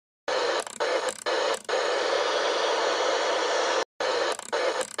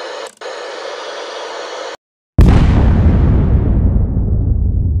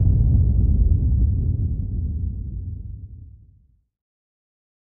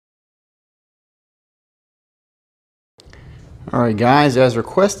Alright guys, as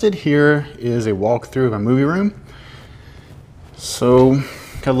requested, here is a walkthrough of my movie room. So,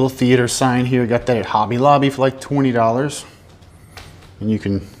 got a little theater sign here. Got that at Hobby Lobby for like $20. And you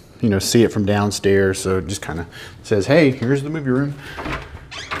can, see it from downstairs. So it just kind of says, hey, here's the movie room.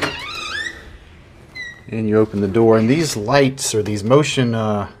 And you open the door, and these lights, or these motion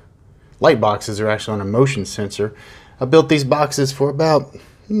light boxes, are actually on a motion sensor. I built these boxes for about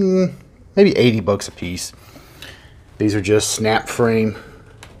maybe $80 a piece. These are just snap frame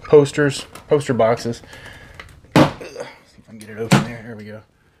poster boxes. See if I can get it open there. There we go.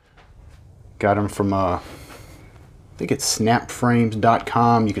 Got them from I think it's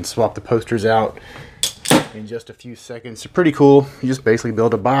snapframes.com. You can swap the posters out in just a few seconds. They're pretty cool. You just basically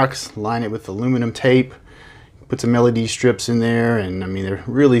build a box, line it with aluminum tape, put some LED strips in there, and I mean, they're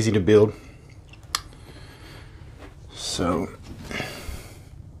real easy to build. So,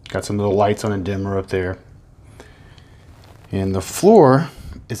 got some little lights on a dimmer up there. And the floor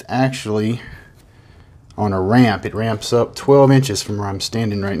is actually on a ramp. It ramps up 12 inches from where I'm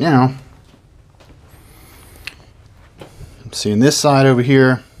standing right now. See, on this side over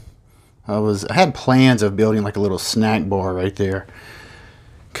here, I had plans of building like a little snack bar right there,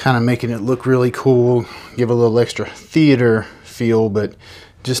 kind of making it look really cool, give a little extra theater feel, but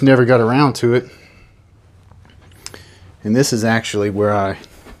just never got around to it. And this is actually where I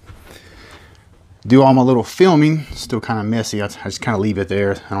do all my little filming. Still kind of messy. I just kind of leave it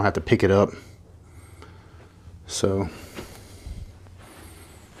there. I don't have to pick it up. So,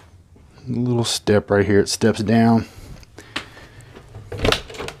 a little step right here. It steps down.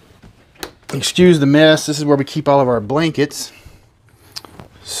 Excuse the mess. This is where we keep all of our blankets.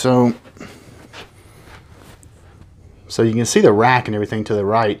 So you can see the rack and everything to the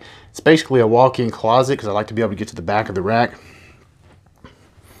right. It's basically a walk-in closet because I like to be able to get to the back of the rack.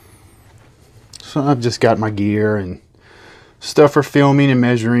 So I've just got my gear and stuff for filming and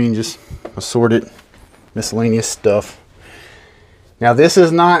measuring, just assorted miscellaneous stuff. Now this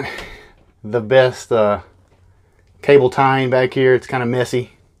is not the best cable tying back here. It's kind of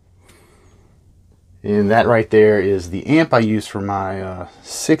messy. And that right there is the amp I use for my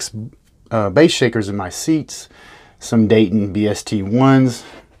 6 bass shakers in my seats. Some Dayton BST1s.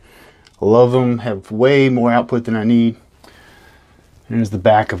 Love them, have way more output than I need. Here's the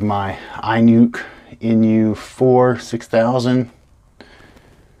back of my iNuke NU4 6000.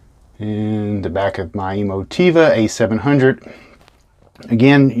 And the back of my Emotiva A700.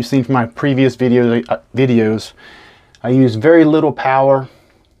 Again, you've seen from my previous videos, I use very little power.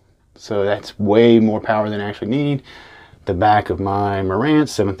 So that's way more power than I actually need. The back of my Marantz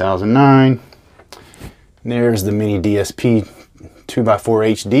 7009. And there's the MiniDSP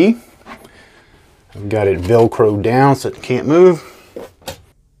 2x4 HD. I've got it Velcroed down so it can't move.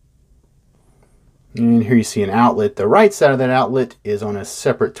 And here you see an outlet. The right side of that outlet is on a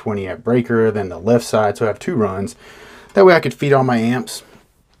separate 20 amp breaker than the left side, so I have 2 runs. That way I could feed all my amps.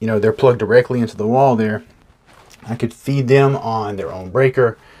 They're plugged directly into the wall there. I could feed them on their own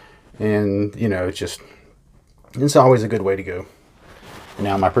breaker, and it's always a good way to go.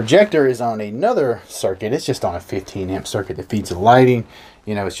 Now my projector is on another circuit. It's just on a 15 amp circuit that feeds the lighting.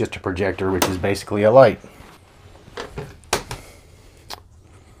 It's just a projector, which is basically a light.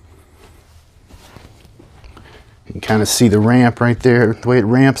 You can kind of see the ramp right there, the way it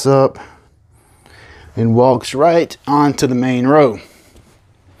ramps up and walks right onto the main row.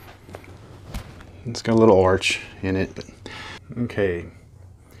 It's got a little arch in it. Okay.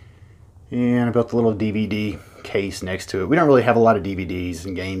 And I built a little DVD case next to it. We don't really have a lot of DVDs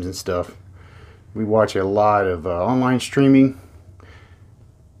and games and stuff. We watch a lot of online streaming.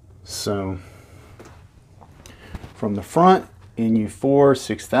 So, from the front, NU4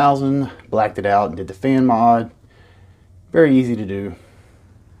 6000, blacked it out and did the fan mod. Very easy to do.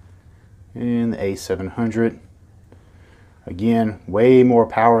 And the A700. Again, way more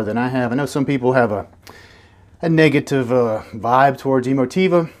power than I have. I know some people have a negative vibe towards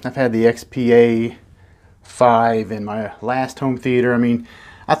Emotiva. I've had the XPA5 in my last home theater. I mean,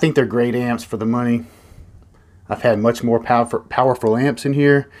 I think they're great amps for the money. I've had much more powerful amps in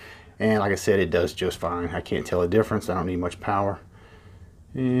here, and like I said, it does just fine. I can't tell a difference. I don't need much power.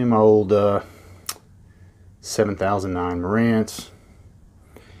 And my old 7009 Marantz.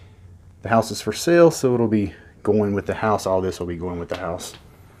 The house is for sale, so it'll be going with the house. All this will be going with the house,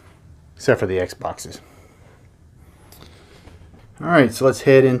 except for the Xboxes. Alright, so let's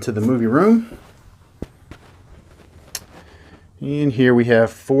head into the movie room. And here we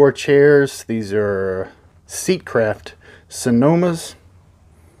have 4 chairs. These are Seatcraft Sonomas.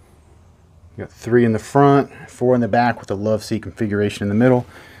 Got 3 in the front, 4 in the back with a love seat configuration in the middle.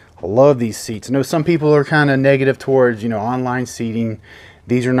 I love these seats. I know some people are kind of negative towards, you know, online seating.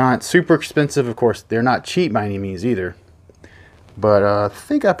 These are not super expensive. Of course, they're not cheap by any means either. But I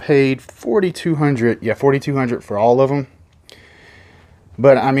think I paid $4,200. Yeah, $4,200 for all of them.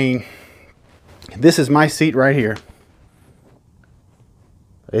 But I mean, this is my seat right here.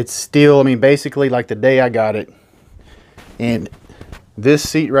 It's still, I mean, basically like the day I got it. And this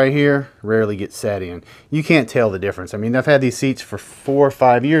seat right here rarely gets sat in. You can't tell the difference. I mean, I've had these seats for 4 or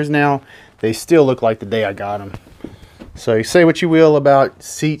 5 years now. They still look like the day I got them. So you say what you will about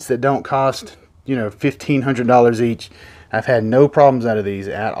seats that don't cost, you know, $1,500 each. I've had no problems out of these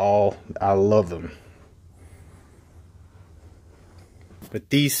at all. I love them. But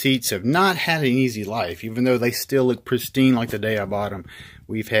these seats have not had an easy life, even though they still look pristine like the day I bought them.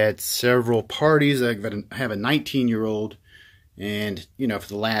 We've had several parties. I have a 19-year-old, and, you know, for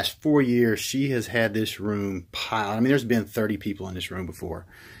the last 4 years, she has had this room piled. I mean, there's been 30 people in this room before,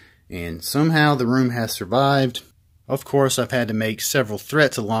 and somehow the room has survived. Of course, I've had to make several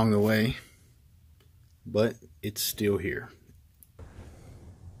threats along the way, but it's still here.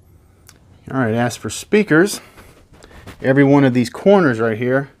 All right, as for speakers, every one of these corners right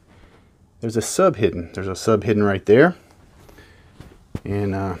here, there's a sub hidden. There's a sub hidden right there.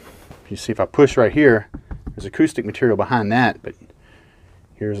 And you see if I push right here, there's acoustic material behind that, but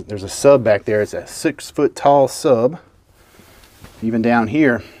there's a sub back there. It's a 6-foot tall sub. Even down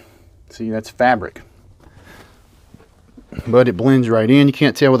here, see, that's fabric. But it blends right in. You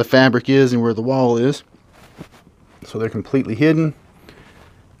can't tell where the fabric is and where the wall is. So they're completely hidden.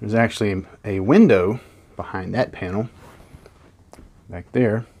 There's actually a window behind that panel back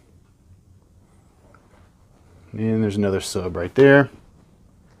there. And there's another sub right there.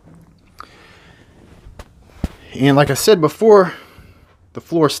 And like I said before, the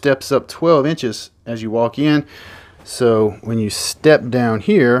floor steps up 12 inches as you walk in. So when you step down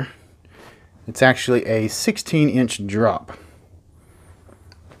here, it's actually a 16-inch drop.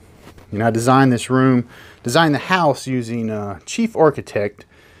 And I designed this room, designed the house using Chief Architect.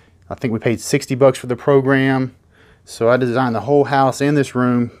 I think we paid $60 for the program. So I designed the whole house and this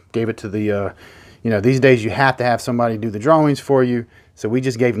room, gave it to the, you know, these days you have to have somebody do the drawings for you. So we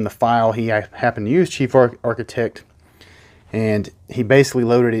just gave him the file. He happened to use Chief Architect, and he basically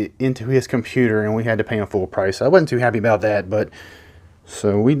loaded it into his computer, and we had to pay him full price. So I wasn't too happy about that, but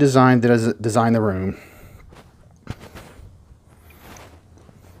so we designed the room.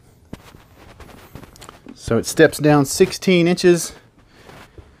 So it steps down 16 inches.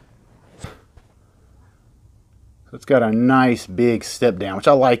 So it's got a nice big step down, which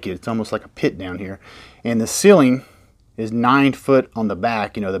I like it. It's almost like a pit down here. And the ceiling is 9 foot on the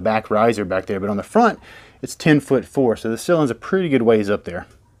back, you know, the back riser back there, but on the front it's 10'4". So the ceiling's a pretty good ways up there.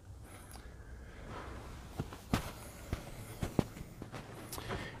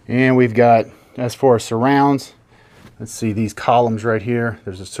 And we've got, as far as surrounds, let's see these columns right here.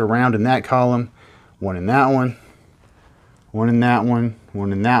 There's a surround in that column, one in that one, one in that one,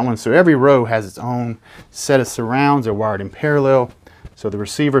 one in that one. So every row has its own set of surrounds. They're wired in parallel. So the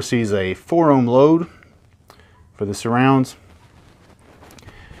receiver sees a 4 ohm load for the surrounds.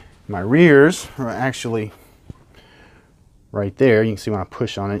 My rears are actually right there. You can see when I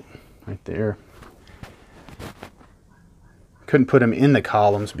push on it, right there. Couldn't put them in the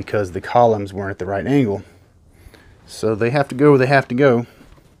columns because the columns weren't at the right angle. So they have to go where they have to go.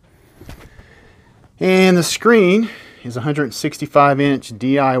 And the screen is 165-inch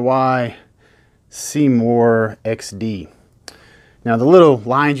DIY Seymour XD. Now the little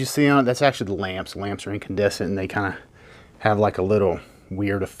lines you see on it, that's actually the lamps. The lamps are incandescent and they kind of have like a little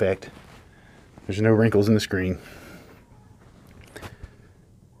weird effect. There's no wrinkles in the screen.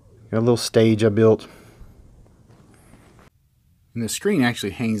 Got a little stage I built. And the screen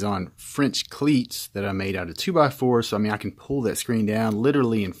actually hangs on French cleats that I made out of 2x4. So I mean I can pull that screen down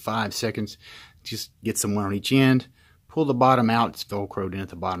literally in 5 seconds. Just get some one on each end. Pull the bottom out. It's velcroed in at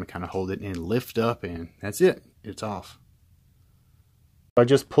the bottom to kind of hold it and lift up, and that's it. It's off. I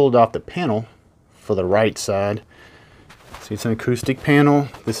just pulled off the panel for the right side. See, it's an acoustic panel.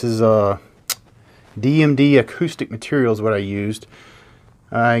 This is DMD acoustic materials, what I used.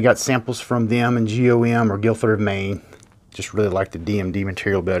 I got samples from them and GOM or Guilford of Maine. Just really like the DMD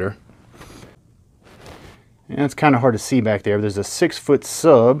material better. And it's kind of hard to see back there. There's a 6-foot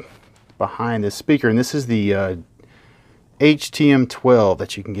sub behind this speaker, and this is the HTM12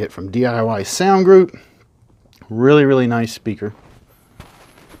 that you can get from DIY Sound Group. Really, really nice speaker.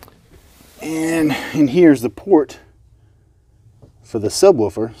 And here's the port for the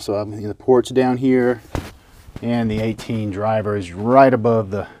subwoofer. So the port's down here, and the 18 driver is right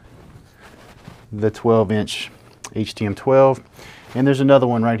above the 12-inch HTM12. And there's another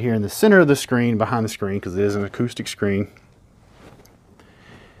one right here in the center of the screen, behind the screen, because it is an acoustic screen.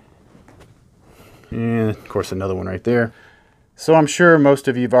 And of course another one right there. So I'm sure most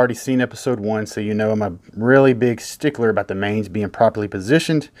of you have already seen episode 1, so you know I'm a really big stickler about the mains being properly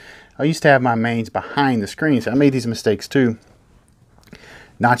positioned. I used to have my mains behind the screen, so I made these mistakes too.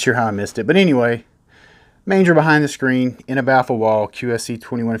 Not sure how I missed it, but anyway, mains are behind the screen in a baffle wall, QSC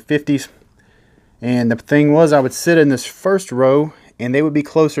 2150s. And the thing was, I would sit in this first row and they would be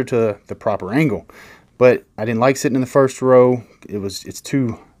closer to the proper angle. But I didn't like sitting in the first row. It's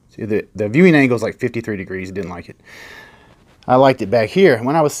too, the viewing angle is like 53 degrees. I didn't like it. I liked it back here.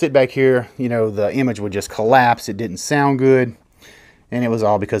 When I would sit back here, you know, the image would just collapse. It didn't sound good. And it was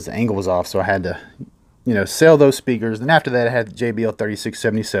all because the angle was off. So I had to, you know, sell those speakers. Then after that, I had the JBL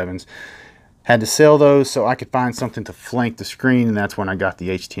 3677s. Had to sell those so I could find something to flank the screen. And that's when I got the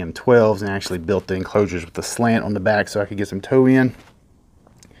HTM12s and actually built the enclosures with the slant on the back so I could get some toe in.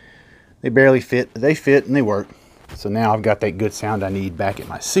 They barely fit, but they fit and they work. So now I've got that good sound I need back at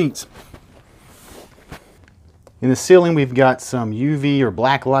my seats. In the ceiling, we've got some UV or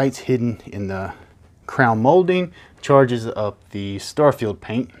black lights hidden in the crown molding. Charges up the Starfield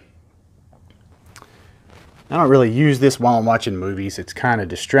paint. I don't really use this while I'm watching movies. It's kind of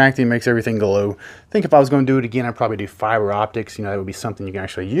distracting, makes everything glow. I think if I was going to do it again, I'd probably do fiber optics. You know, that would be something you can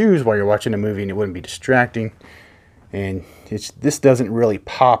actually use while you're watching a movie and it wouldn't be distracting. And this doesn't really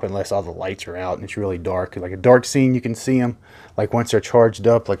pop unless all the lights are out and it's really dark. Like a dark scene, you can see them. Like once they're charged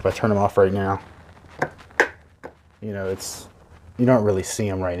up, like if I turn them off right now, you know, you don't really see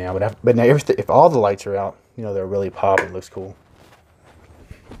them right now. But now if all the lights are out, you know, they'll really pop. It looks cool.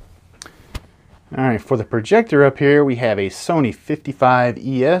 All right, for the projector up here, we have a Sony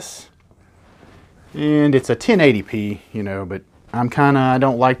 55ES. And it's a 1080p, you know, but I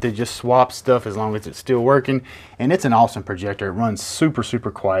don't like to just swap stuff as long as it's still working. And it's an awesome projector. It runs super,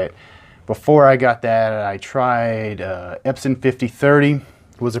 super quiet. Before I got that, I tried Epson 5030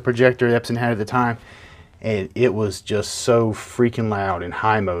 was a projector Epson had at the time. And it was just so freaking loud in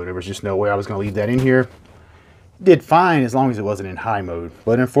high mode. There was just no way I was going to leave that in here. It did fine as long as it wasn't in high mode.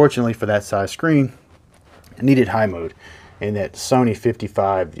 But unfortunately for that size screen, it needed high mode. And that Sony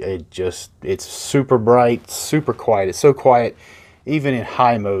 55, it's super bright, super quiet. It's so quiet, even in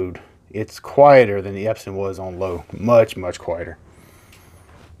high mode, it's quieter than the Epson was on low. Much, much quieter.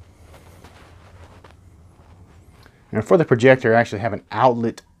 And for the projector, I actually have an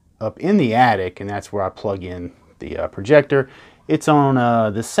outlet up in the attic, and that's where I plug in the projector. It's on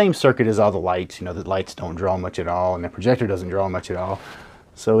the same circuit as all the lights. You know, the lights don't draw much at all, and the projector doesn't draw much at all.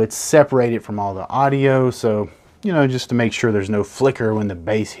 So it's separated from all the audio. So, you know, just to make sure there's no flicker when the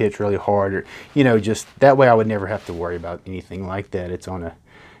bass hits really hard, or, you know, just that way I would never have to worry about anything like that. It's on a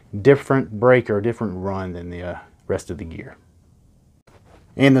different breaker, a different run than the rest of the gear.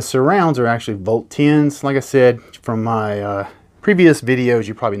 And the surrounds are actually Volt 10s. Like I said, from my previous videos,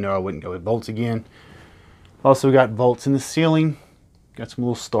 you probably know I wouldn't go with volts again. Also got volts in the ceiling. Got some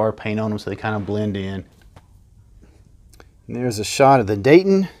little star paint on them so they kind of blend in. And there's a shot of the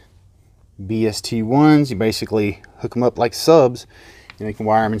Dayton BST1s. You basically hook them up like subs. And you can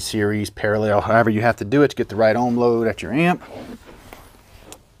wire them in series, parallel, however you have to do it to get the right ohm load at your amp.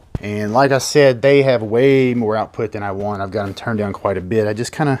 And like I said, they have way more output than I want. I've got them turned down quite a bit. I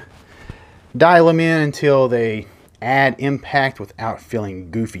just kind of dial them in until they add impact without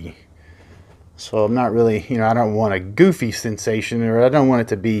feeling goofy. So I'm not really, you know, I don't want a goofy sensation, or I don't want it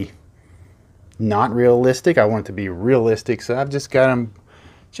to be not realistic. I want it to be realistic. So I've just got them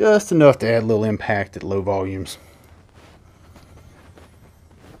just enough to add a little impact at low volumes.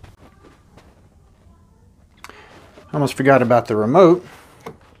 I almost forgot about the remote.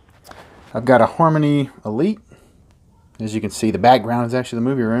 I've got a Harmony Elite. As you can see, the background is actually the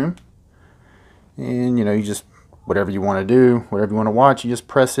movie room. And, you know, you just, whatever you want to do, whatever you want to watch, you just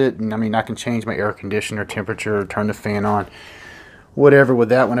press it. And I mean, I can change my air conditioner temperature, turn the fan on, whatever with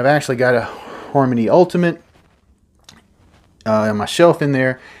that one. I've actually got a Harmony Ultimate on my shelf in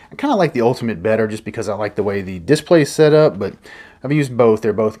there. I kind of like the Ultimate better just because I like the way the display is set up, but I've used both.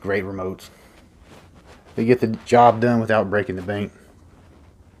 They're both great remotes. They get the job done without breaking the bank.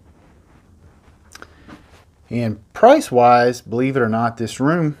 And price-wise, believe it or not, this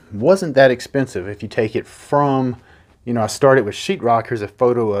room wasn't that expensive. If you take it from, you know, I started with sheetrock. Here's a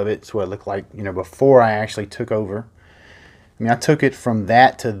photo of it. It's what it looked like, you know, before I actually took over. I mean, I took it from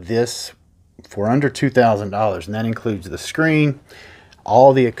that to this for under $2,000, and that includes the screen,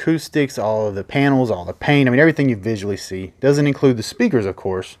 all the acoustics, all of the panels, all the paint. I mean, everything you visually see. Doesn't include the speakers, of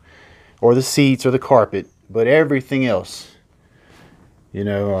course, or the seats or the carpet, but everything else, you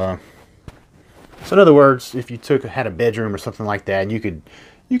know, So in other words, if you had a bedroom or something like that, and you could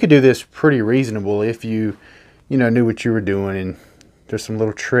do this pretty reasonable if you knew what you were doing, and there's some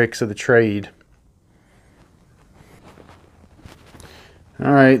little tricks of the trade.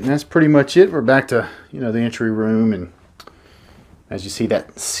 All right, that's pretty much it. We're back to the entry room, and as you see,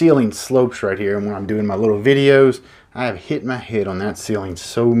 that ceiling slopes right here. And when I'm doing my little videos, I have hit my head on that ceiling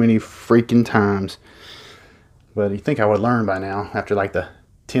so many freaking times. But you think I would learn by now after like the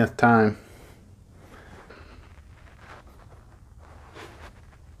 10th time.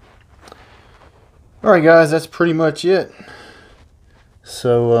 Alright guys, that's pretty much it.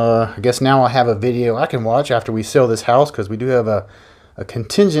 So I guess now I'll have a video I can watch after we sell this house, because we do have a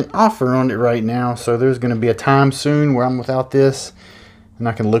contingent offer on it right now. So there's going to be a time soon where I'm without this, and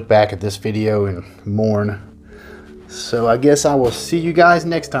I can look back at this video and mourn. So I guess I will see you guys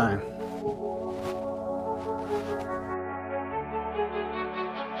next time.